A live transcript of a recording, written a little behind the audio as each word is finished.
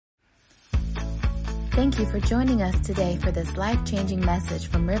Thank you for joining us today for this life-changing message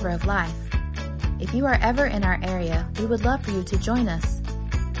from River of Life. If you are ever in our area, we would love for you to join us.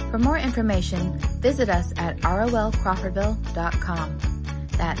 For more information, visit us at rolcrawfordville.com.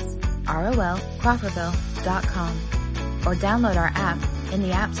 That's rolcrawfordville.com. Or download our app in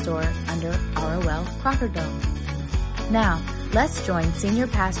the App Store under ROL Crawfordville. Now, let's join Senior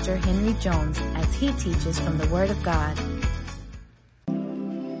Pastor Henry Jones as he teaches from the Word of God.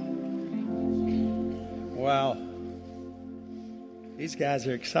 Wow. These guys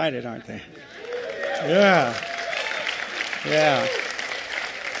are excited, aren't they? Yeah.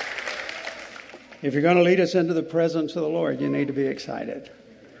 If you're going to lead us into the presence of the Lord, you need to be excited.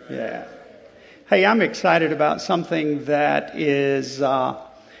 Yeah. Hey, I'm excited about something that is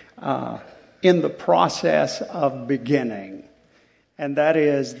in the process of beginning. And that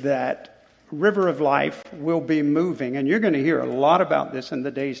is that River of Life will be moving. And you're going to hear a lot about this in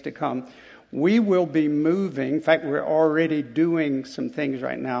the days to come. We will be moving. In fact, we're already doing some things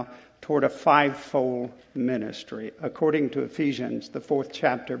right now toward a fivefold ministry, according to Ephesians, the 4th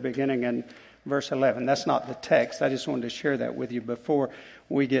chapter, beginning in verse 11. That's not the text. I just wanted to share that with you before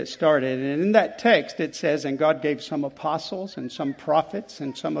we get started. And in that text, it says, and God gave some apostles and some prophets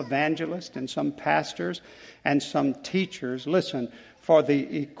and some evangelists and some pastors and some teachers. Listen, for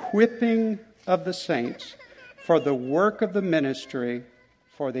the equipping of the saints, for the work of the ministry,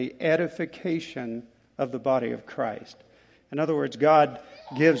 for the edification of the body of Christ. In other words, God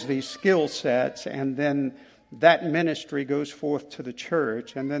gives these skill sets, and then that ministry goes forth to the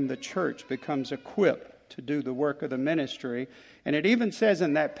church, and then the church becomes equipped to do the work of the ministry. And it even says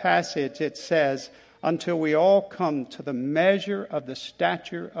in that passage, it says, until we all come to the measure of the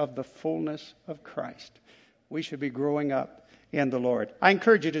stature of the fullness of Christ. We should be growing up in the Lord. I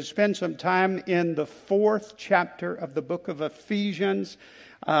encourage you to spend some time in the 4th chapter of the book of Ephesians.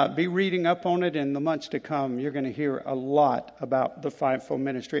 Be reading up on it in the months to come. You're going to hear a lot about the fivefold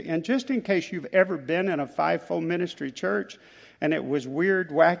ministry. And just in case you've ever been in a fivefold ministry church and it was weird,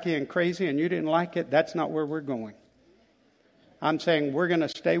 wacky, and crazy and you didn't like it, that's not where we're going. I'm saying we're going to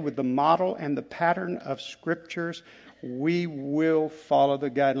stay with the model and the pattern of Scriptures. We will follow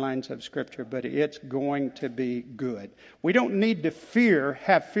the guidelines of Scripture, but it's going to be good. We don't need to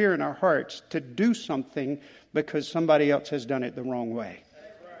have fear in our hearts to do something because somebody else has done it the wrong way.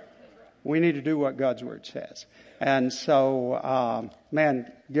 We need to do what God's Word says. And so,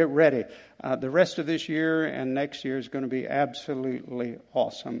 get ready. The rest of this year and next year is going to be absolutely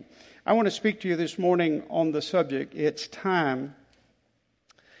awesome. I want to speak to you this morning on the subject, it's time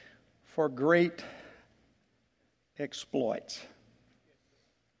for great exploits.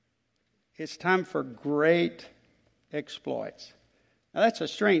 It's time for great exploits. Now that's a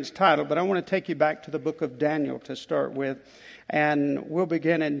strange title, but I want to take you back to the book of Daniel to start with. And we'll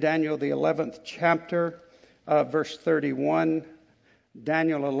begin in Daniel, the 11th chapter, verse 31.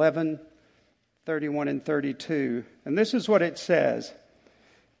 Daniel 11, 31 and 32. And this is what it says.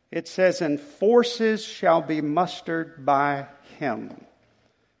 It says, and forces shall be mustered by him.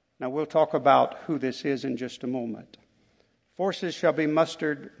 Now we'll talk about who this is in just a moment. Forces shall be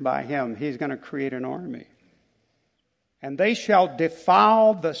mustered by him. He's going to create an army. And they shall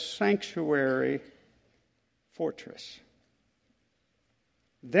defile the sanctuary fortress.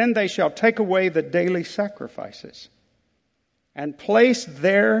 Then they shall take away the daily sacrifices and place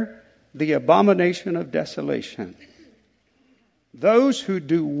there the abomination of desolation. Those who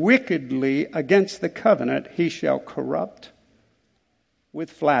do wickedly against the covenant, he shall corrupt with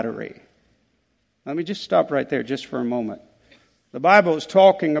flattery. Let me just stop right there just for a moment. The Bible is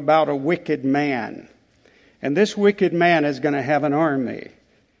talking about a wicked man. And this wicked man is going to have an army.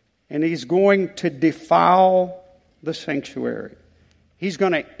 And he's going to defile the sanctuary. He's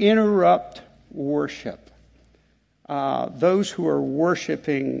going to interrupt worship. Those who are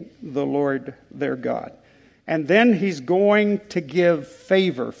worshiping the Lord their God. And then he's going to give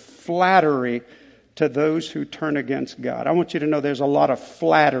favor, flattery to those who turn against God. I want you to know there's a lot of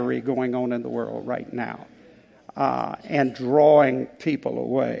flattery going on in the world right now. And drawing people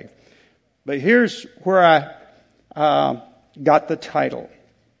away. But here's where I got the title.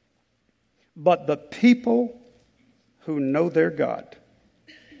 But the people who know their God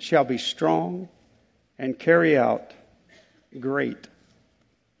shall be strong and carry out great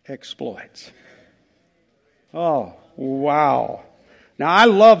exploits. Oh, wow. Now, I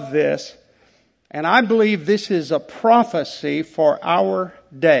love this, and I believe this is a prophecy for our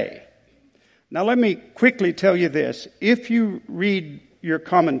day. Now, let me quickly tell you this. If you read your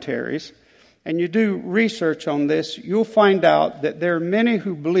commentaries and you do research on this, you'll find out that there are many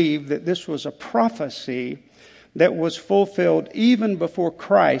who believe that this was a prophecy that was fulfilled even before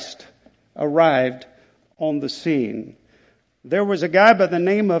Christ arrived on the scene. There was a guy by the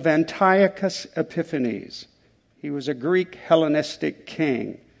name of Antiochus Epiphanes. He was a Greek Hellenistic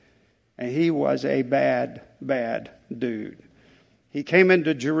king, and he was a bad, bad dude. He came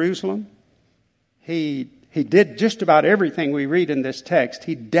into Jerusalem. He did just about everything we read in this text.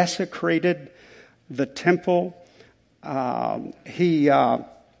 He desecrated the temple. He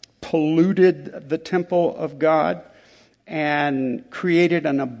polluted the temple of God and created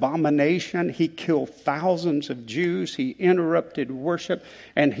an abomination. He killed thousands of Jews. He interrupted worship,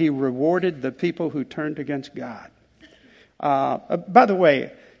 and he rewarded the people who turned against God. By the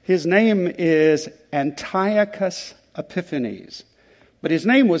way, his name is Antiochus Epiphanes. But his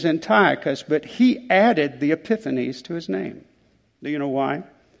name was Antiochus, but he added the Epiphanes to his name. Do you know why?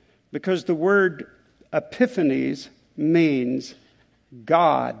 Because the word Epiphanes means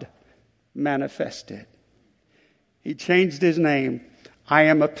God manifested. He changed his name. I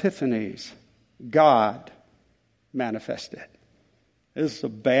am Epiphanes, God manifested. This is a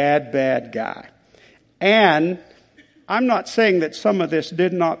bad, bad guy. And I'm not saying that some of this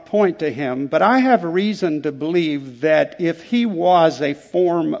did not point to him, but I have reason to believe that if he was a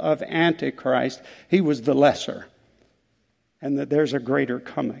form of Antichrist, he was the lesser, and that there's a greater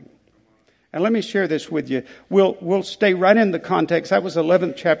coming. And let me share this with you. We'll stay right in the context. That was the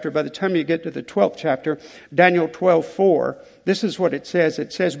 11th chapter. By the time you get to the 12th chapter, Daniel 12:4, this is what it says.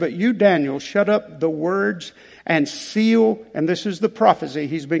 It says, "But you, Daniel, shut up the words and seal," and this is the prophecy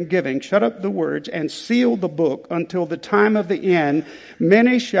he's been giving, "shut up the words and seal the book until the time of the end.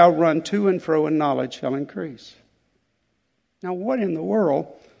 Many shall run to and fro, and knowledge shall increase." Now, what in the world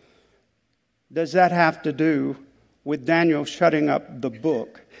does that have to do with Daniel shutting up the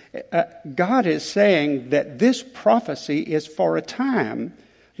book? God is saying that this prophecy is for a time,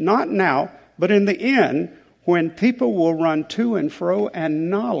 not now, but in the end, when people will run to and fro and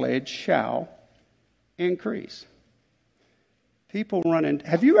knowledge shall increase. People running.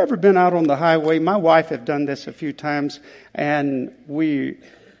 Have you ever been out on the highway? My wife have done this a few times, and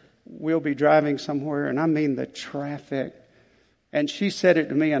we'll be driving somewhere, and I mean the traffic. And she said it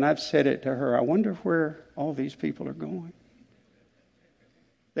to me, and I've said it to her. I wonder where all these people are going.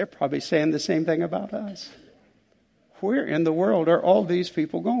 They're probably saying the same thing about us. Where in the world are all these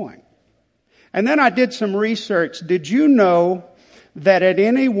people going? And then I did some research. Did you know that at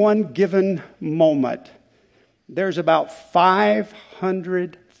any one given moment, there's about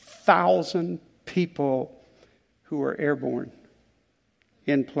 500,000 people who are airborne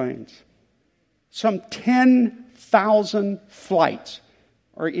in planes? Some 10,000 flights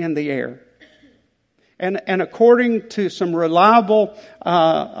are in the air. And according to some reliable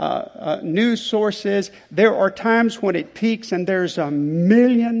news sources, there are times when it peaks and there's 1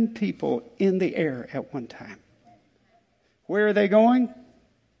 million people in the air at one time. Where are they going?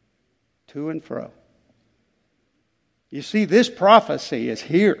 To and fro. You see, this prophecy is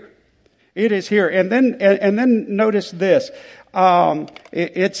here. It is here. And then notice this.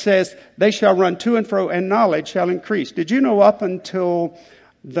 It says, "They shall run to and fro, and knowledge shall increase." Did you know up until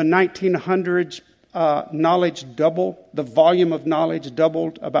the 1900s, knowledge doubled? The volume of knowledge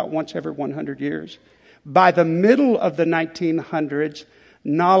doubled about once every 100 years. By the middle of the 1900s,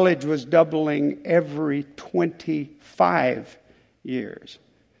 knowledge was doubling every 25 years.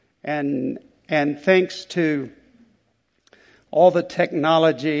 And thanks to all the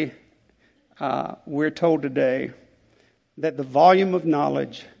technology, we're told today that the volume of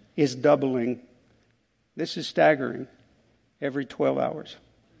knowledge is doubling. This is staggering. Every 12 hours.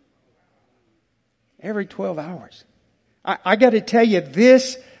 Every 12 hours. I got to tell you,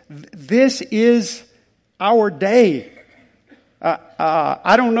 this is our day.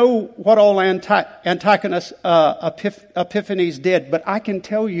 I don't know what all Antiochus Epiphanes did, but I can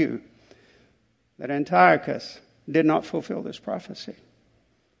tell you that Antiochus did not fulfill this prophecy.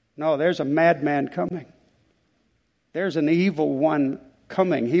 No, there's a madman coming. There's an evil one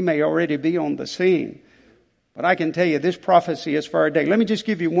coming. He may already be on the scene. But I can tell you, this prophecy is for our day. Let me just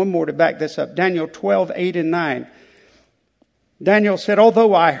give you one more to back this up. Daniel 12:8-9. Daniel said,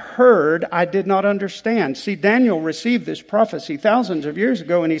 "Although I heard, I did not understand." See, Daniel received this prophecy thousands of years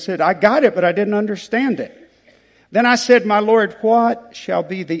ago, and he said, "I got it, but I didn't understand it." Then I said, "My Lord, what shall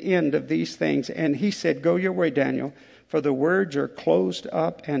be the end of these things?" And he said, "Go your way, Daniel, for the words are closed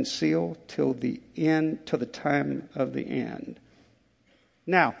up and sealed till the end, till the time of the end."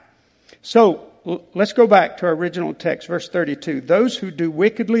 Now, so let's go back to our original text, verse 32. "Those who do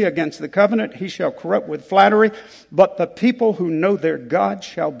wickedly against the covenant, he shall corrupt with flattery. But the people who know their God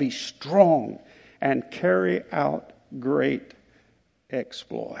shall be strong and carry out great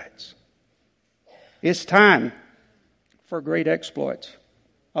exploits." It's time for great exploits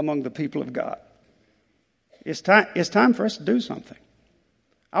among the people of God. It's time for us to do something.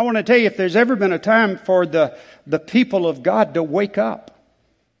 I want to tell you, if there's ever been a time for the people of God to wake up,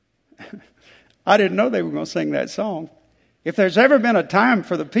 I didn't know they were going to sing that song. If there's ever been a time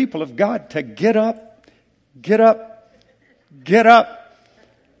for the people of God to get up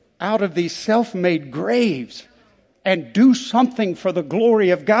out of these self-made graves and do something for the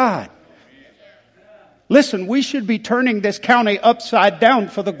glory of God. Listen, we should be turning this county upside down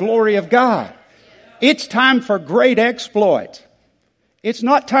for the glory of God. It's time for great exploits. It's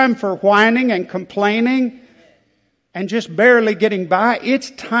not time for whining and complaining and just barely getting by. It's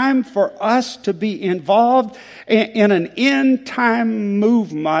time for us to be involved in an end-time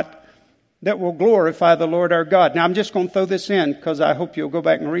movement that will glorify the Lord our God. Now, I'm just going to throw this in because I hope you'll go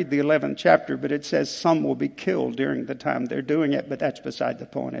back and read the 11th chapter, but it says some will be killed during the time they're doing it, but that's beside the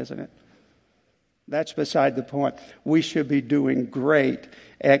point, isn't it? That's beside the point. We should be doing great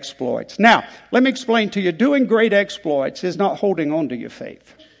exploits. Now, let me explain to you, doing great exploits is not holding on to your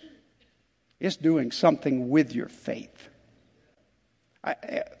faith. It's doing something with your faith.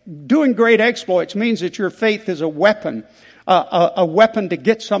 Doing great exploits means that your faith is a weapon to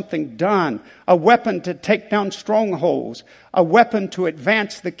get something done, a weapon to take down strongholds, a weapon to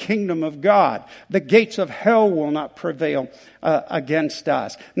advance the kingdom of God. The gates of hell will not prevail against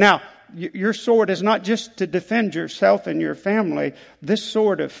us. Now, your sword is not just to defend yourself and your family. This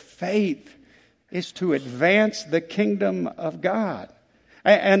sword of faith is to advance the kingdom of God.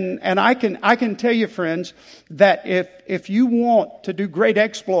 And I can tell you, friends, that if you want to do great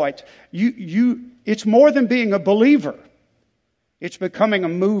exploits, it's more than being a believer. It's becoming a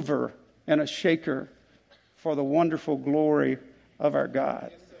mover and a shaker for the wonderful glory of our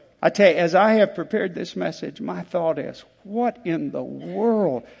God. I tell you, as I have prepared this message, my thought is, what in the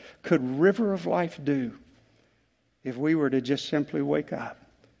world could River of Life do if we were to just simply wake up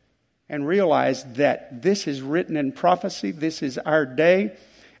and realize that this is written in prophecy, this is our day.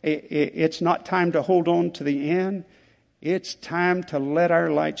 It's not time to hold on to the end. It's time to let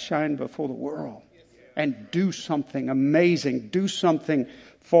our light shine before the world and do something amazing, do something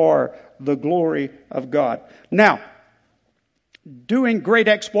for the glory of God. Now, doing great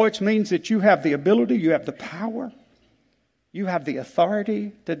exploits means that you have the ability, you have the power, you have the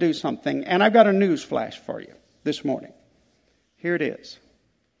authority to do something. And I've got a news flash for you this morning. Here it is.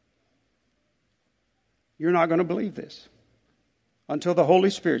 You're not going to believe this until the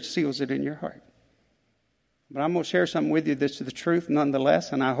Holy Spirit seals it in your heart. But I'm going to share something with you that's the truth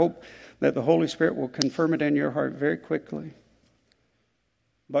nonetheless, and I hope that the Holy Spirit will confirm it in your heart very quickly.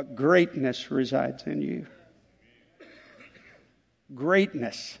 But greatness resides in you.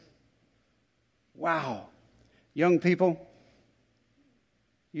 Greatness. Wow. Young people,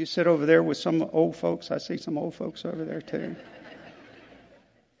 you sit over there with some old folks. I see some old folks over there too.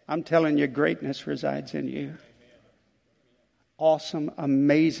 I'm telling you, greatness resides in you. Awesome,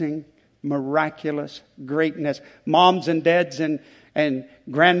 amazing, miraculous greatness. Moms and dads and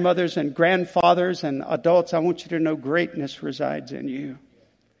grandmothers and grandfathers and adults, I want you to know greatness resides in you.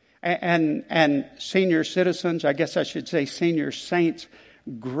 And senior citizens, I guess I should say senior saints,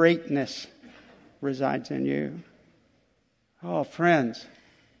 greatness resides in you. Oh, friends,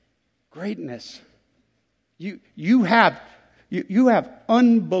 greatness. You have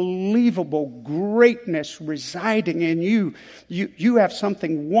unbelievable greatness residing in you. You have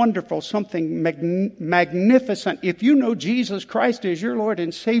something wonderful, something magnificent. If you know Jesus Christ as your Lord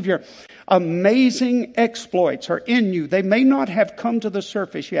and Savior, amazing exploits are in you. They may not have come to the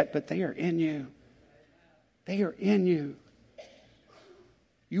surface yet, but they are in you. They are in you.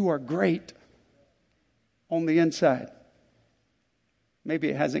 You are great on the inside. Maybe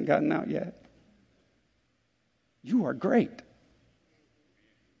it hasn't gotten out yet. You are great.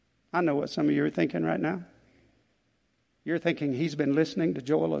 I know what some of you are thinking right now. You're thinking he's been listening to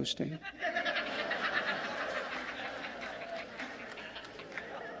Joel Osteen.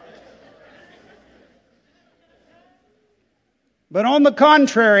 But on the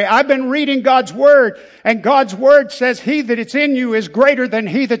contrary, I've been reading God's Word, and God's Word says he that is in you is greater than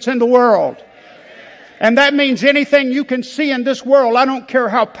he that's in the world. And that means anything you can see in this world, I don't care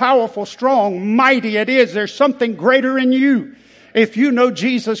how powerful, strong, mighty it is, there's something greater in you if you know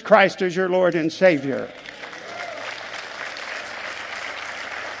Jesus Christ as your Lord and Savior.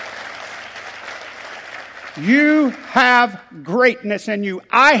 You have greatness in you.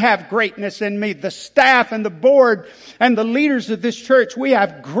 I have greatness in me. The staff and the board and the leaders of this church, we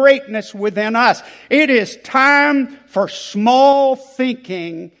have greatness within us. It is time for small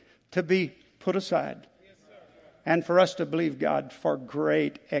thinking to be put aside and for us to believe God for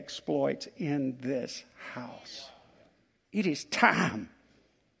great exploits in this house. It is time.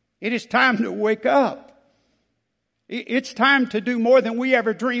 It is time to wake up. It's time to do more than we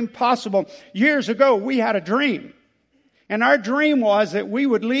ever dreamed possible. Years ago, we had a dream. And our dream was that we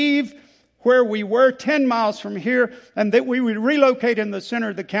would leave where we were 10 miles from here and that we would relocate in the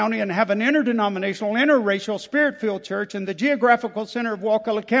center of the county and have an interdenominational, interracial, spirit-filled church in the geographical center of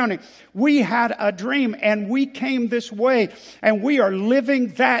Wakulla County. We had a dream and we came this way and we are living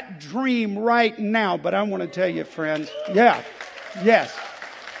that dream right now. But I want to tell you, friends, yes.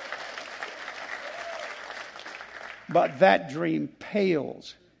 But that dream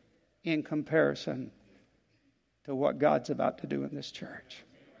pales in comparison to what God's about to do in this church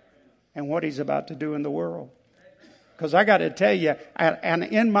and what He's about to do in the world. Because I got to tell you, and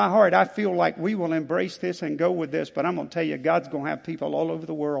in my heart, I feel like we will embrace this and go with this. But I'm going to tell you, God's going to have people all over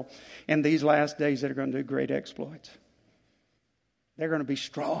the world in these last days that are going to do great exploits. They're going to be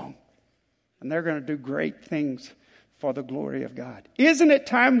strong. And they're going to do great things for the glory of God. Isn't it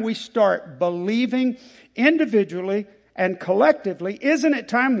time we start believing individually and collectively? Isn't it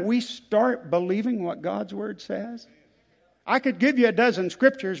time we start believing what God's Word says? I could give you a dozen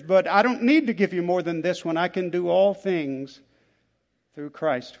scriptures, but I don't need to give you more than this one. I can do all things through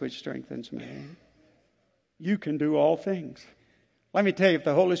Christ which strengthens me. You can do all things. Let me tell you, if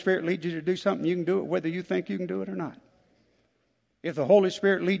the Holy Spirit leads you to do something, you can do it whether you think you can do it or not. If the Holy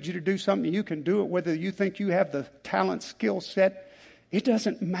Spirit leads you to do something, you can do it whether you think you have the talent, skill set. It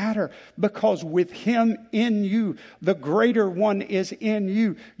doesn't matter, because with Him in you, the greater one is in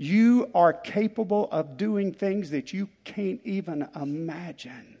you. You are capable of doing things that you can't even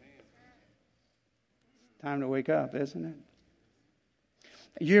imagine. Time to wake up, isn't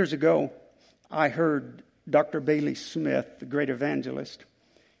it? Years ago, I heard Dr. Bailey Smith, the great evangelist,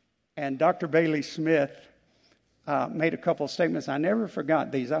 and Dr. Bailey Smith made a couple of statements. I never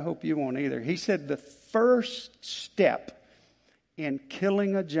forgot these. I hope you won't either. He said the first step in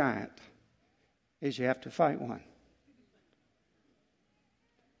killing a giant is you have to fight one.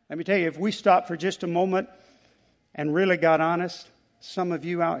 Let me tell you, if we stop for just a moment and really got honest, some of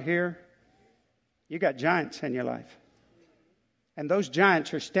you out here, you got giants in your life. And those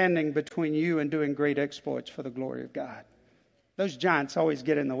giants are standing between you and doing great exploits for the glory of God. Those giants always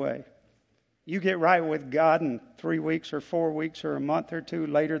get in the way. You get right with God, and 3 weeks or 4 weeks or a month or two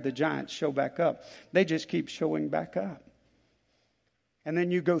later, the giants show back up. They just keep showing back up. And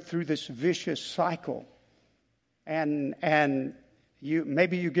then you go through this vicious cycle. And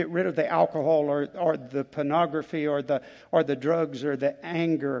maybe you get rid of the alcohol or the pornography or the drugs or the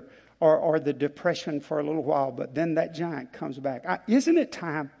anger or the depression for a little while. But then that giant comes back. Isn't it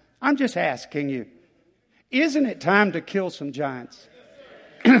time? I'm just asking you. Isn't it time to kill some giants?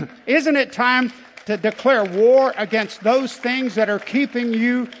 Isn't it time to declare war against those things that are keeping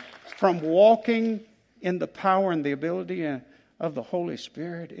you from walking in the power and the ability of the Holy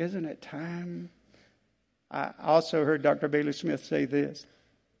Spirit? Isn't it time? I also heard Dr. Bailey Smith say this.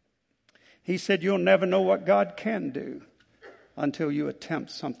 He said, you'll never know what God can do until you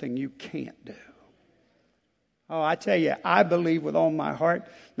attempt something you can't do. Oh, I tell you, I believe with all my heart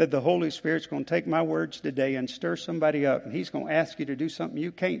that the Holy Spirit's going to take my words today and stir somebody up, and He's going to ask you to do something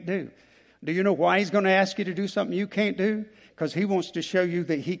you can't do. Do you know why He's going to ask you to do something you can't do? Because He wants to show you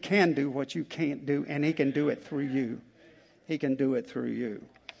that He can do what you can't do, and He can do it through you. He can do it through you.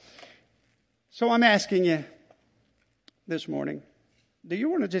 So I'm asking you this morning, do you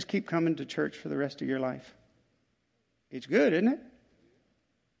want to just keep coming to church for the rest of your life? It's good, isn't it?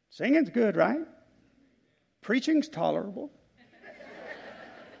 Singing's good, right? Preaching's tolerable.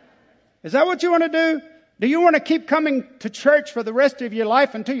 Is that what you want to do? Do you want to keep coming to church for the rest of your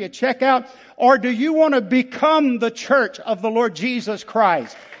life until you check out? Or do you want to become the church of the Lord Jesus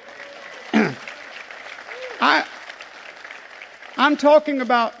Christ? I'm talking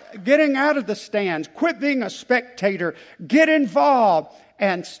about getting out of the stands, quit being a spectator, get involved,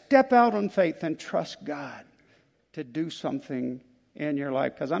 and step out on faith and trust God to do something in your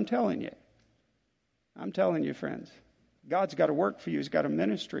life. Because I'm telling you, friends, God's got a work for you. He's got a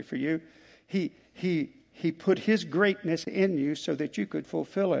ministry for you. He put His greatness in you so that you could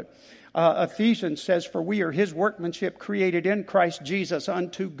fulfill it. Ephesians says, for we are His workmanship created in Christ Jesus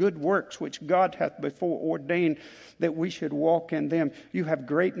unto good works, which God hath before ordained that we should walk in them. You have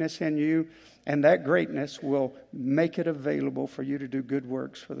greatness in you, and that greatness will make it available for you to do good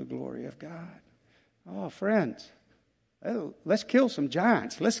works for the glory of God. Oh, friends, let's kill some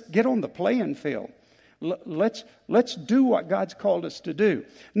giants. Let's get on the playing field. Let's do what God's called us to do.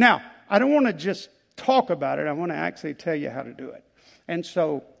 Now, I don't want to just talk about it. I want to actually tell you how to do it. And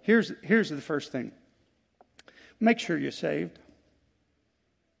so here's the first thing. Make sure you're saved.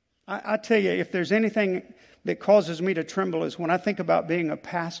 I tell you, if there's anything that causes me to tremble is when I think about being a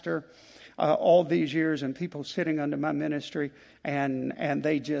pastor all these years, and people sitting under my ministry, and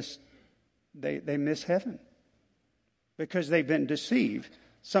they miss heaven because they've been deceived,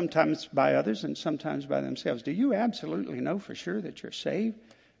 sometimes by others and sometimes by themselves. Do you absolutely know for sure that you're saved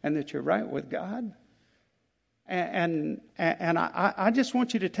and that you're right with God? And I just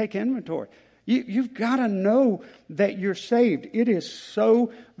want you to take inventory. You've got to know that you're saved. It is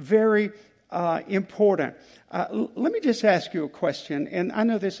so very important. Let me just ask you a question, and I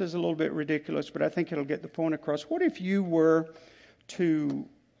know this is a little bit ridiculous, but I think it'll get the point across. What if you were to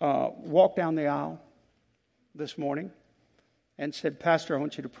walk down the aisle this morning and said, "Pastor, I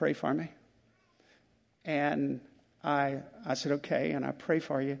want you to pray for me." And I said, "Okay," and I pray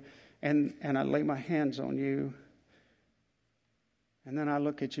for you, and I lay my hands on you, and then I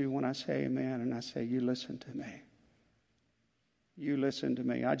look at you when I say amen, and I say, "You listen to me. You listen to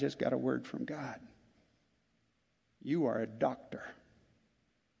me. I just got a word from God. You are a doctor.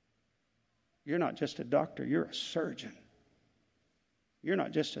 You're not just a doctor, you're a surgeon. You're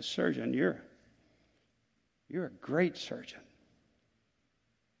not just a surgeon, you're a great surgeon."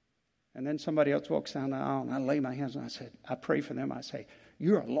 And then somebody else walks down the aisle, and I lay my hands on them. I pray for them. I say,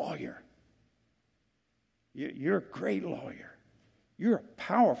 "You're a lawyer. You're a great lawyer. You're a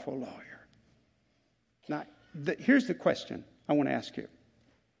powerful lawyer." Now, here's the question I want to ask you.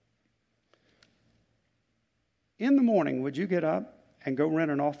 In the morning, would you get up and go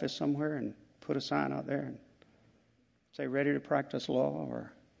rent an office somewhere and put a sign out there and say, "Ready to practice law,"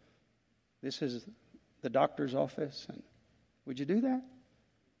 or "This is the doctor's office"? And would you do that?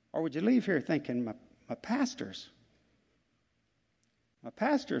 Or would you leave here thinking, my pastor's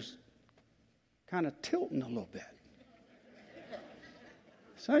kind of tilting a little bit.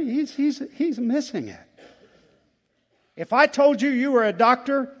 So he's missing it. If I told you were a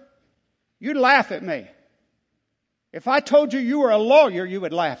doctor, you'd laugh at me. If I told you were a lawyer, you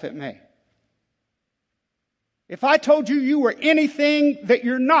would laugh at me. If I told you were anything that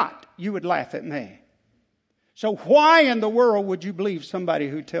you're not, you would laugh at me. So why in the world would you believe somebody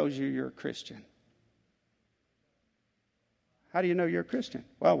who tells you you're a Christian? How do you know you're a Christian?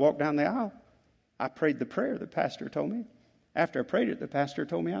 Well, I walked down the aisle. I prayed the prayer the pastor told me. After I prayed it, the pastor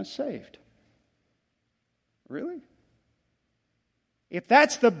told me I was saved. Really? If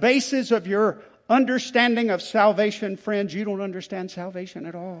that's the basis of your understanding of salvation, friends, you don't understand salvation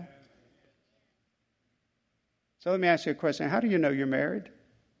at all. So let me ask you a question. How do you know you're married?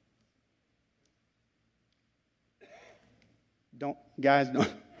 Don't.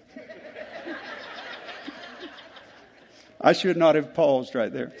 I should not have paused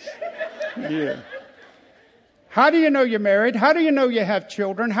right there. Yeah. How do you know you're married? How do you know you have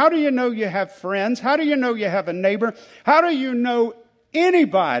children? How do you know you have friends? How do you know you have a neighbor? How do you know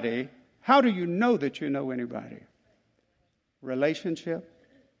anybody? How do you know that you know anybody? Relationship.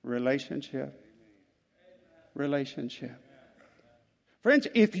 Friends,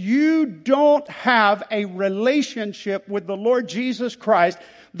 if you don't have a relationship with the Lord Jesus Christ,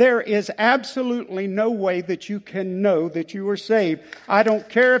 there is absolutely no way that you can know that you are saved. I don't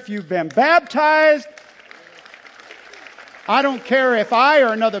care if you've been baptized. I don't care if I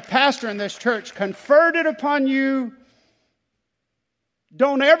or another pastor in this church conferred it upon you.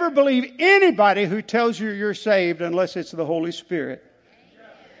 Don't ever believe anybody who tells you you're saved unless it's the Holy Spirit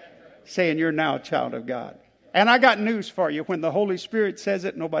saying you're now a child of God. And I got news for you. When the Holy Spirit says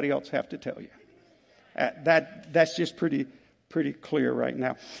it, nobody else have to tell you. That's just pretty clear right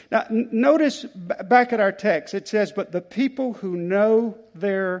now. Now, notice back at our text, it says, "But the people who know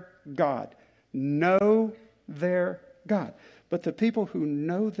their God." Know their God. But the people who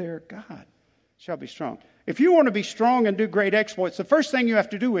know their God shall be strong. If you want to be strong and do great exploits, the first thing you have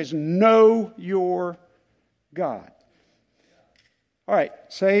to do is know your God. All right,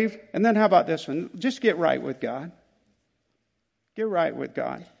 saved. And then how about this one? Just get right with God. Get right with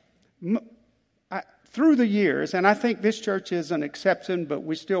God. Through the years, and I think this church is an exception, but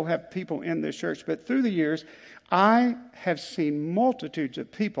we still have people in this church. But through the years, I have seen multitudes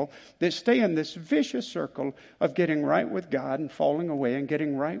of people that stay in this vicious circle of getting right with God and falling away, and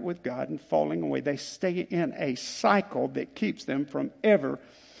getting right with God and falling away. They stay in a cycle that keeps them from ever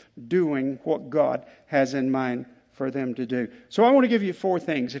doing what God has in mind for them to do. So I want to give you 4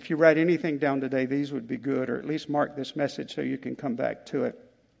 things. If you write anything down today, these would be good, or at least mark this message so you can come back to it.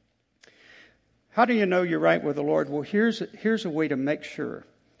 How do you know you're right with the Lord? Well, here's a way to make sure.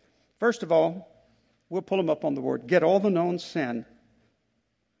 First of all, we'll pull them up on the board. Get all the known sin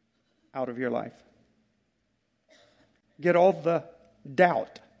out of your life. Get all the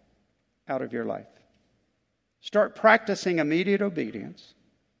doubt out of your life. Start practicing immediate obedience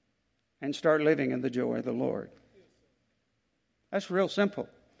and start living in the joy of the Lord. That's real simple.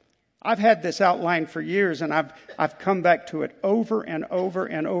 I've had this outlined for years, and I've come back to it over and over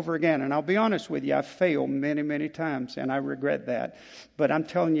and over again. And I'll be honest with you, I've failed many, many times, and I regret that. But I'm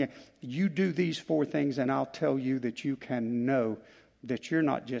telling you, you do these 4 things, and I'll tell you that you can know that you're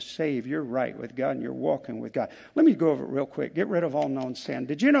not just saved, you're right with God, and you're walking with God. Let me go over it real quick. Get rid of all known sin.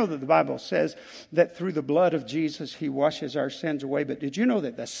 Did you know that the Bible says that through the blood of Jesus, He washes our sins away? But did you know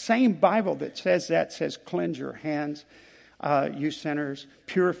that the same Bible that says that says, cleanse your hands, you sinners,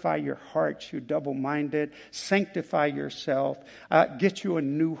 purify your hearts, you double-minded, sanctify yourself, get you a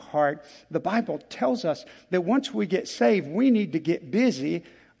new heart. The Bible tells us that once we get saved, we need to get busy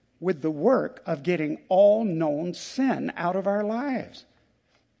with the work of getting all known sin out of our lives.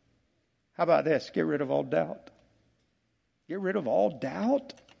 How about this? Get rid of all doubt. Get rid of all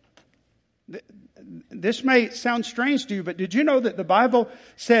doubt. This may sound strange to you, but did you know that the Bible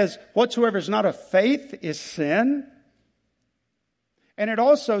says whatsoever is not of faith is sin? And it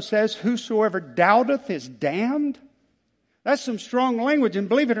also says, whosoever doubteth is damned. That's some strong language. And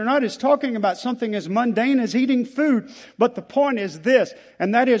believe it or not, it's talking about something as mundane as eating food. But the point is this,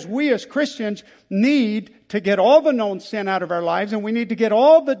 and that is we as Christians need to get all the known sin out of our lives, and we need to get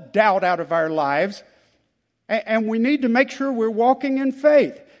all the doubt out of our lives, and we need to make sure we're walking in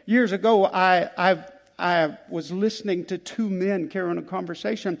faith. Years ago, I was listening to 2 men carrying a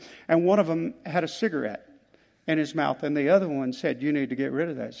conversation, and one of them had a cigarette in his mouth, and the other one said, you need to get rid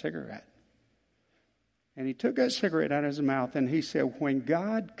of that cigarette. And he took that cigarette out of his mouth, and he said, when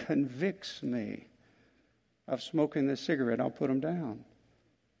God convicts me of smoking this cigarette, I'll put him down.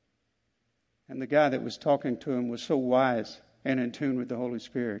 And the guy that was talking to him was so wise and in tune with the Holy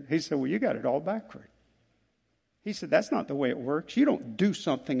Spirit. He said, well, you got it all backward. He said, that's not the way it works. You don't do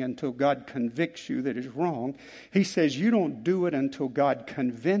something until God convicts you that is wrong. He says, you don't do it until God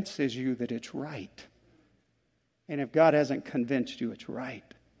convinces you that it's right. And if God hasn't convinced you it's right,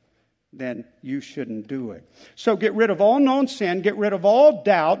 then you shouldn't do it. So get rid of all known sin, get rid of all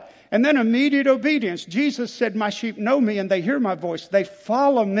doubt, and then immediate obedience. Jesus said, my sheep know me and they hear my voice. They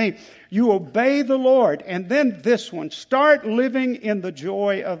follow me. You obey the Lord. And then this one, start living in the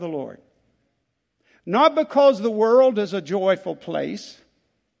joy of the Lord. Not because the world is a joyful place,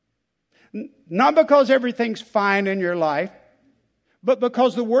 not because everything's fine in your life, but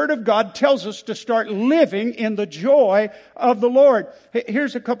because the Word of God tells us to start living in the joy of the Lord.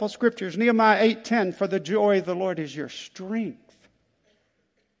 Here's a couple of scriptures. Nehemiah 8:10, for the joy of the Lord is your strength.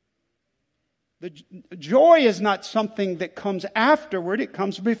 The joy is not something that comes afterward, it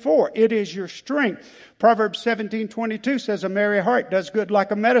comes before. It is your strength. Proverbs 17:22 says, a merry heart does good like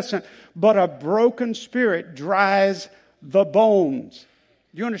a medicine, but a broken spirit dries the bones.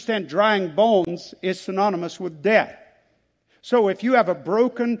 You understand, drying bones is synonymous with death. So if you have a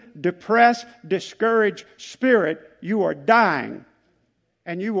broken, depressed, discouraged spirit, you are dying.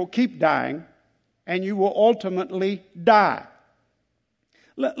 And you will keep dying. And you will ultimately die.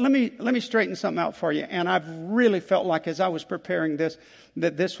 Let me straighten something out for you. And I've really felt like as I was preparing this,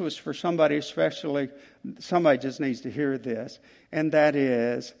 that this was for somebody especially. Somebody just needs to hear this. And that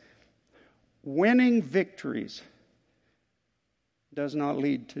is, winning victories does not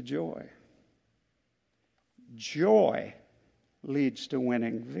lead to joy. Joy leads to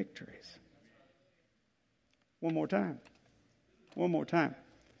winning victories. One more time.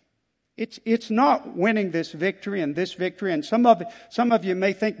 It's not winning this victory and this victory. And some of you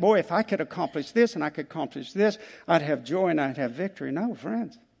may think, boy, if I could accomplish this and I could accomplish this, I'd have joy and I'd have victory. No,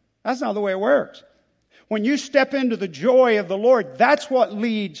 friends, that's not the way it works. When you step into the joy of the Lord, that's what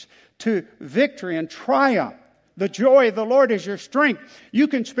leads to victory and triumph. The joy of the Lord is your strength. You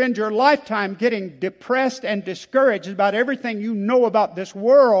can spend your lifetime getting depressed and discouraged about everything you know about this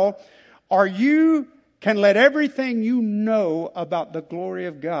world, or you can let everything you know about the glory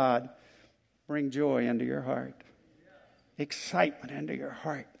of God bring joy into your heart. Excitement into your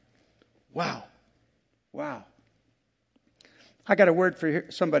heart. Wow. I got a word for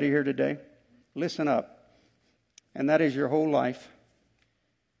somebody here today. Listen up. And that is your whole life.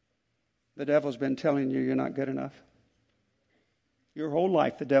 The devil's been telling you you're not good enough. Your whole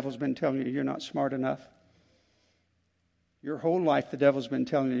life, the devil's been telling you you're not smart enough. Your whole life, the devil's been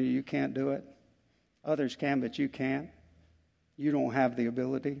telling you you can't do it. Others can, but you can't. You don't have the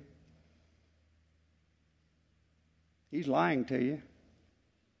ability. He's lying to you.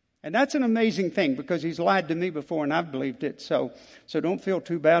 And that's an amazing thing because he's lied to me before and I've believed it. So don't feel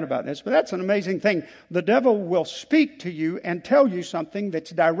too bad about this. But that's an amazing thing. The devil will speak to you and tell you something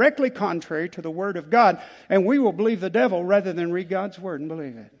that's directly contrary to the Word of God. And we will believe the devil rather than read God's Word and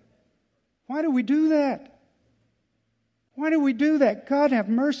believe it. Why do we do that? Why do we do that? God have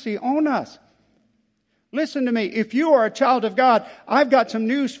mercy on us. Listen to me. If you are a child of God, I've got some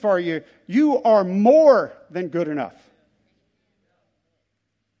news for you. You are more than good enough.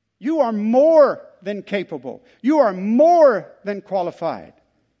 You are more than capable. You are more than qualified.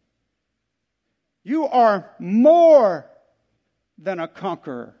 You are more than a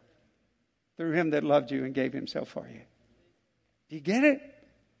conqueror through Him that loved you and gave Himself for you. Do you get it?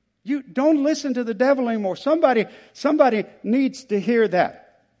 You don't listen to the devil anymore. Somebody needs to hear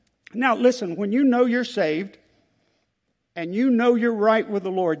that. Now listen, when you know you're saved and you know you're right with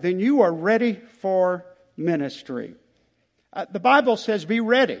the Lord, then you are ready for ministry. The Bible says be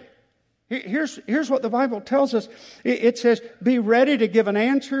ready. Here's what the Bible tells us. It says, be ready to give an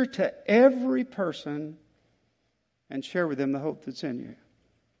answer to every person and share with them the hope that's in you.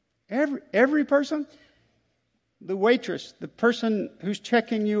 Every person? The waitress, the person who's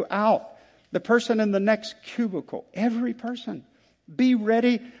checking you out, the person in the next cubicle, every person. Be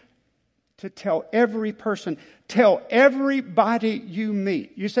ready to tell every person. Tell everybody you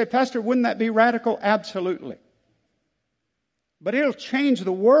meet. You say, Pastor, wouldn't that be radical? Absolutely. But it'll change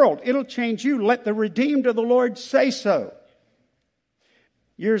the world. It'll change you. Let the redeemed of the Lord say so.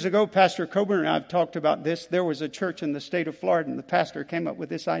 Years ago, Pastor Coburn and I have talked about this. There was a church in the state of Florida, and the pastor came up with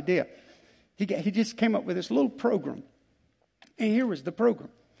this idea. He just came up with this little program. And here was the program.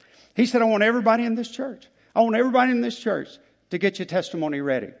 He said, I want everybody in this church to get your testimony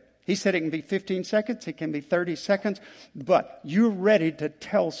ready. He said it can be 15 seconds, it can be 30 seconds, but you're ready to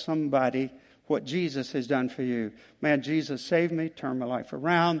tell somebody what Jesus has done for you. Man, Jesus saved me, turned my life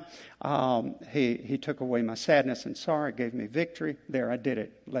around. He took away my sadness and sorrow, gave me victory. There, I did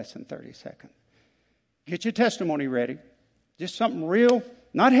it, less than 30 seconds. Get your testimony ready. Just something real,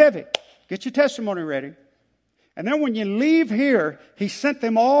 not heavy. Get your testimony ready. And then when you leave here, he sent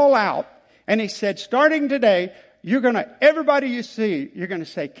them all out. And he said, starting today, everybody you see, you're going to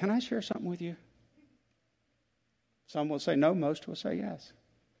say, can I share something with you? Some will say no, most will say yes.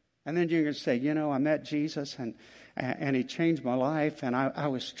 And then you're going to say, I met Jesus and He changed my life and I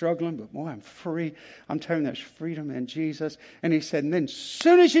was struggling, but boy, I'm free. I'm telling you, there's freedom in Jesus. And he said, and then as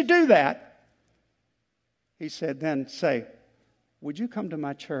soon as you do that, he said, then say, would you come to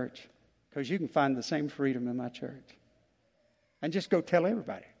my church? Because you can find the same freedom in my church. And just go tell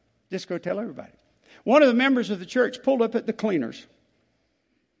everybody. Just go tell everybody. One of the members of the church pulled up at the cleaners.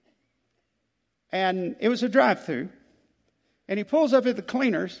 And it was a drive-through. And he pulls up at the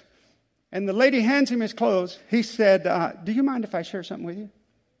cleaners. And the lady hands him his clothes. He said, do you mind if I share something with you?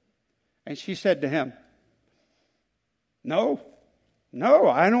 And she said to him, No,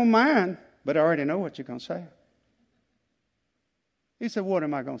 I don't mind. But I already know what you're going to say. He said, what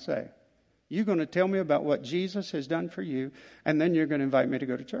am I going to say? You're going to tell me about what Jesus has done for you, and then you're going to invite me to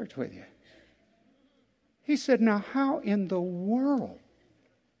go to church with you. He said, now how in the world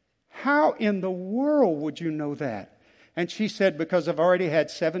would you know that? And she said, because I've already had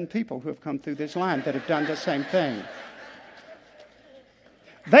 7 people who have come through this line that have done the same thing.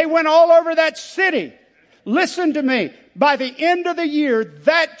 They went all over that city. Listen to me. By the end of the year,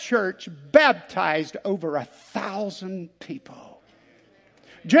 that church baptized over 1,000 people.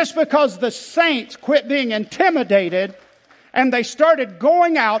 Just because the saints quit being intimidated and they started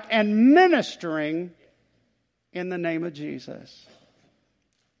going out and ministering in the name of Jesus.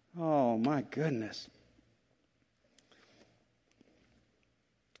 Oh, my goodness.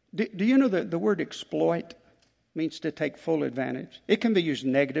 Do you know that the word exploit means to take full advantage? It can be used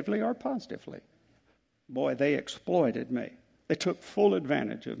negatively or positively. Boy, they exploited me. They took full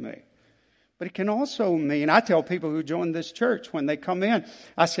advantage of me. But it can also mean, I tell people who join this church when they come in,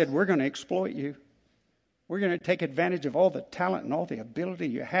 I said, we're going to exploit you. We're going to take advantage of all the talent and all the ability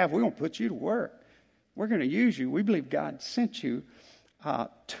you have. We're going to put you to work. We're going to use you. We believe God sent you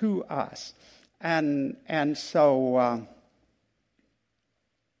to us. And so,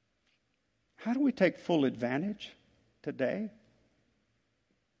 how do we take full advantage today?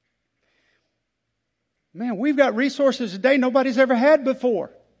 Man, we've got resources today nobody's ever had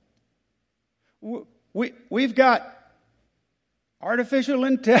before. We've got artificial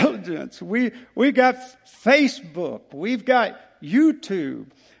intelligence. We've got Facebook. We've got YouTube.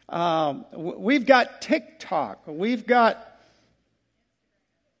 We've got TikTok. We've got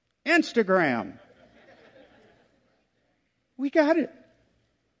Instagram. We got it.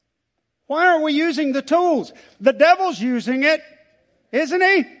 Why aren't we using the tools? The devil's using it, isn't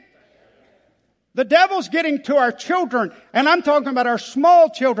he? The devil's getting to our children, and I'm talking about our small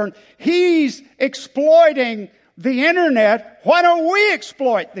children. He's exploiting the internet. Why don't we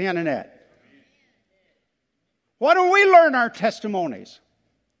exploit the internet? Why don't we learn our testimonies?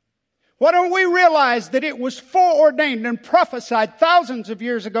 Why don't we realize that it was foreordained and prophesied thousands of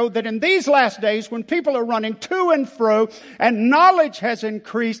years ago that in these last days, when people are running to and fro and knowledge has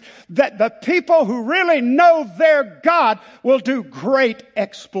increased, that the people who really know their God will do great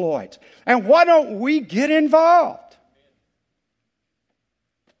exploits. And why don't we get involved?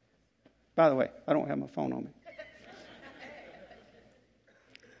 By the way, I don't have my phone on me.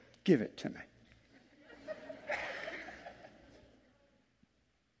 Give it to me.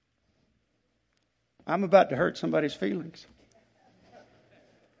 I'm about to hurt somebody's feelings.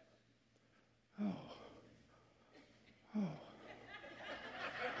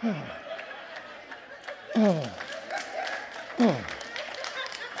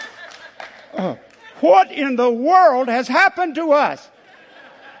 What in the world has happened to us?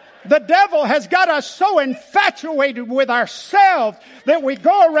 The devil has got us so infatuated with ourselves that we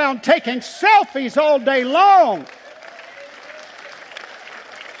go around taking selfies all day long.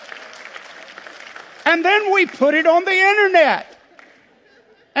 And then we put it on the internet.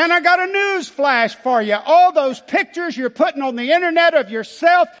 And I got a news flash for you. All those pictures you're putting on the internet of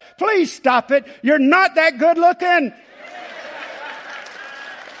yourself, please stop it. You're not that good looking.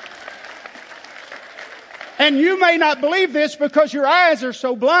 And you may not believe this because your eyes are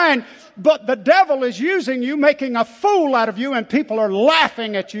so blind, but the devil is using you, making a fool out of you, and people are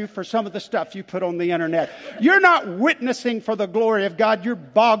laughing at you for some of the stuff you put on the internet. You're not witnessing for the glory of God. You're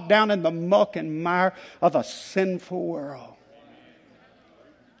bogged down in the muck and mire of a sinful world.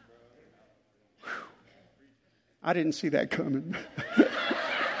 Whew. I didn't see that coming.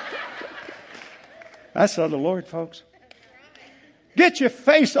 I saw the Lord, folks. Get your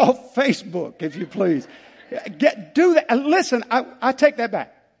face off Facebook, if you please. Do that. Listen, I take that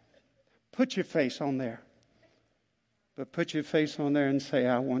back. Put your face on there. But put your face on there and say,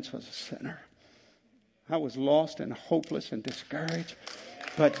 I once was a sinner. I was lost and hopeless and discouraged.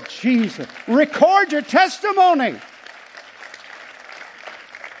 But Jesus, record your testimony.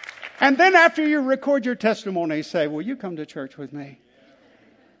 And then after you record your testimony, say, will you come to church with me?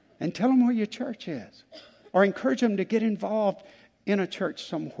 And tell them where your church is. Or encourage them to get involved in a church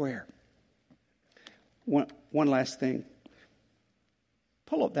somewhere. One last thing.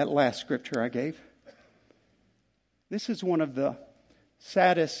 Pull up that last scripture I gave. This is one of the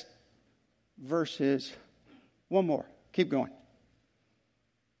saddest verses. One more. Keep going.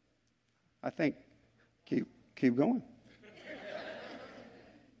 I think keep going.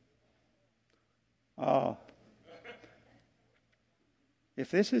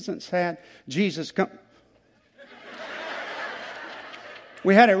 If this isn't sad, Jesus come.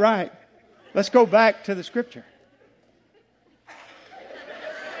 We had it right. Let's go back to the scripture.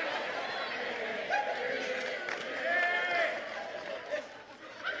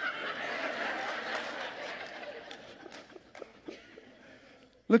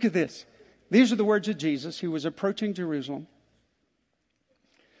 Look at this. These are the words of Jesus. He was approaching Jerusalem.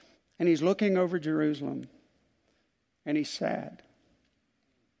 And he's looking over Jerusalem. And he's sad.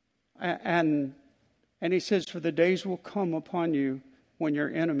 And he says, for the days will come upon you when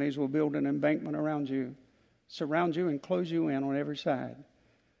your enemies will build an embankment around you, surround you and close you in on every side,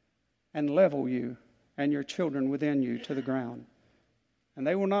 and level you and your children within you to the ground. And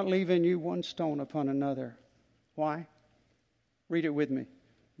they will not leave in you one stone upon another. Why? Read it with me.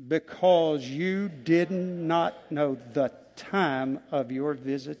 Because you did not know the time of your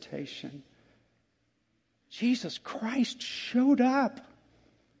visitation. Jesus Christ showed up.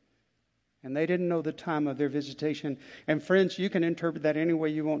 And they didn't know the time of their visitation. And friends, you can interpret that any way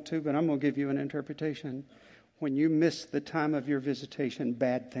you want to, but I'm going to give you an interpretation. When you miss the time of your visitation,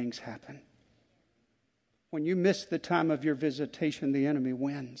 bad things happen. When you miss the time of your visitation, the enemy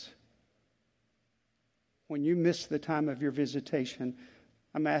wins. When you miss the time of your visitation,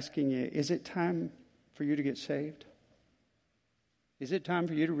 I'm asking you, is it time for you to get saved? Is it time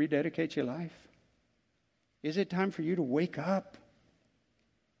for you to rededicate your life? Is it time for you to wake up?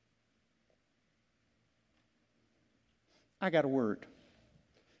 I got a word.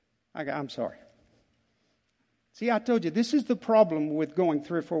 I'm sorry. See, I told you, this is the problem with going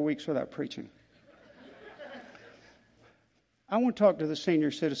 3 or 4 weeks without preaching. I want to talk to the senior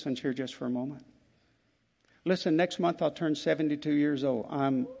citizens here just for a moment. Listen, next month I'll turn 72 years old.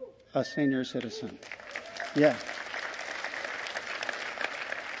 I'm a senior citizen. Yeah.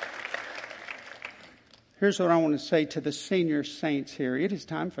 Here's what I want to say to the senior saints here. It is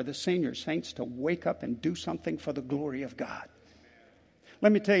time for the senior saints to wake up and do something for the glory of God.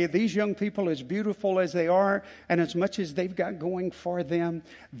 Let me tell you, these young people, as beautiful as they are, and as much as they've got going for them,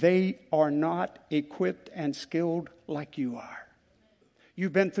 they are not equipped and skilled like you are.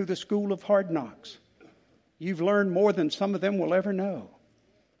 You've been through the school of hard knocks. You've learned more than some of them will ever know.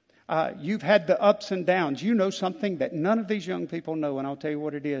 You've had the ups and downs. You know something that none of these young people know, and I'll tell you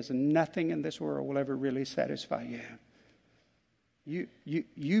what it is. And nothing in this world will ever really satisfy you.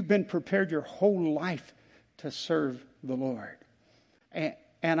 You've been prepared your whole life to serve the Lord.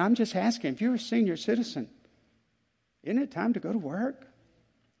 And I'm just asking, if you're a senior citizen, isn't it time to go to work?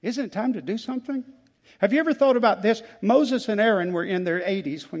 Isn't it time to do something? Have you ever thought about this? Moses and Aaron were in their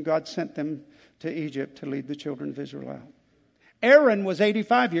 80s when God sent them to Egypt to lead the children of Israel out. Aaron was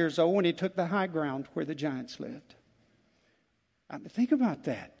 85 years old when he took the high ground where the giants lived. Think about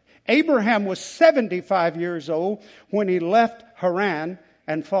that. Abraham was 75 years old when he left Haran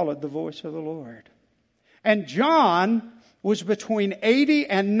and followed the voice of the Lord. And John was between 80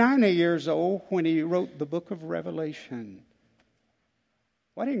 and 90 years old when he wrote the book of Revelation.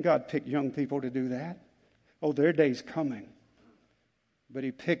 Why didn't God pick young people to do that? Oh, their day's coming. But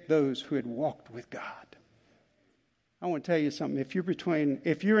he picked those who had walked with God. I want to tell you something. If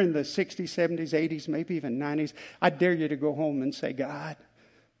you're in the 60s, 70s, 80s, maybe even 90s, I dare you to go home and say, God,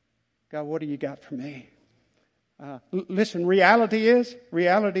 what do you got for me? Listen, reality is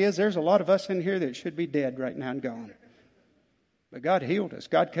there's a lot of us in here that should be dead right now and gone. But God healed us.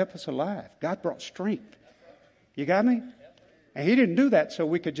 God kept us alive. God brought strength. You got me? And He didn't do that so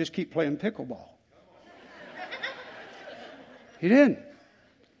we could just keep playing pickleball. He didn't.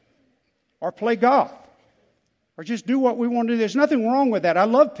 Or play golf. Or just do what we want to do. There's nothing wrong with that. I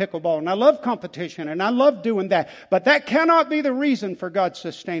love pickleball and I love competition and I love doing that. But that cannot be the reason for God's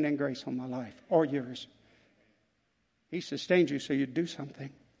sustaining grace on my life or yours. He sustains you so you do something.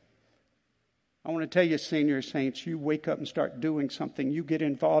 I want to tell you, senior saints, you wake up and start doing something. You get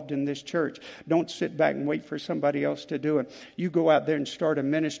involved in this church. Don't sit back and wait for somebody else to do it. You go out there and start a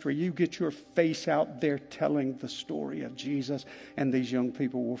ministry. You get your face out there telling the story of Jesus, and these young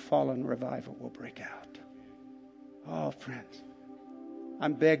people will fall and revival will break out. Oh, friends,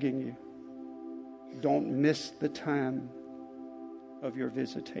 I'm begging you, don't miss the time of your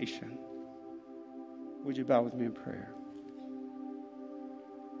visitation. Would you bow with me in prayer?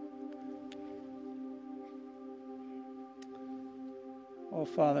 Oh,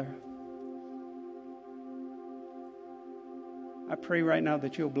 Father, I pray right now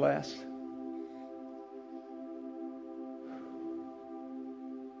that you'll bless.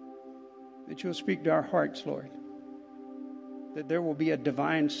 That you'll speak to our hearts, Lord. That there will be a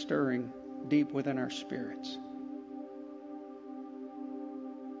divine stirring deep within our spirits.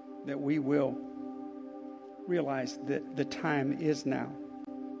 That we will realize that the time is now.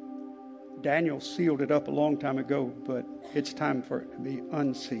 Daniel sealed it up a long time ago, but it's time for it to be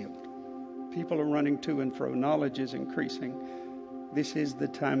unsealed. People are running to and fro. Knowledge is increasing. This is the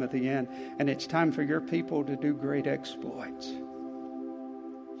time of the end. And it's time for your people to do great exploits.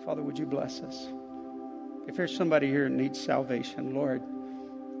 Father, would you bless us? If there's somebody here who needs salvation, Lord,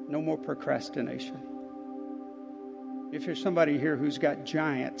 no more procrastination. If there's somebody here who's got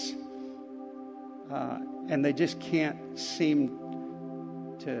giants and they just can't seem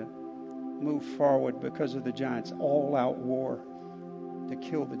to move forward because of the giants, all-out war to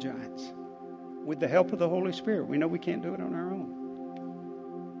kill the giants. With the help of the Holy Spirit, we know we can't do it on our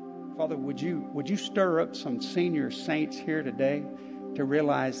own. Father, would you stir up some senior saints here today to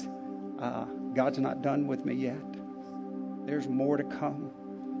realize God's not done with me yet. There's more to come.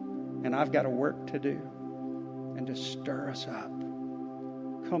 And I've got a work to do. And to stir us up.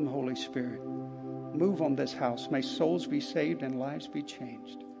 Come, Holy Spirit. Move on this house. May souls be saved and lives be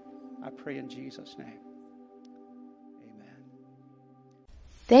changed. I pray in Jesus' name. Amen.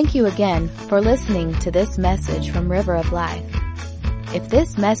 Thank you again for listening to this message from River of Life. If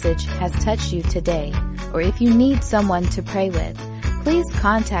this message has touched you today, or if you need someone to pray with, please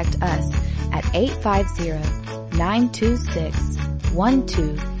contact us at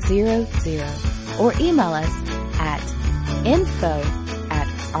 850-926-1200 or email us at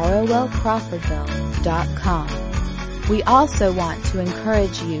info@rolcrawfordville.com. We also want to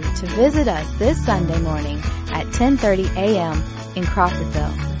encourage you to visit us this Sunday morning at 10:30 a.m. in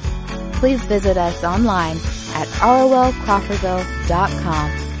Crawfordville. Please visit us online at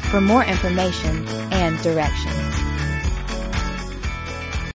rolcrawfordville.com for more information and directions.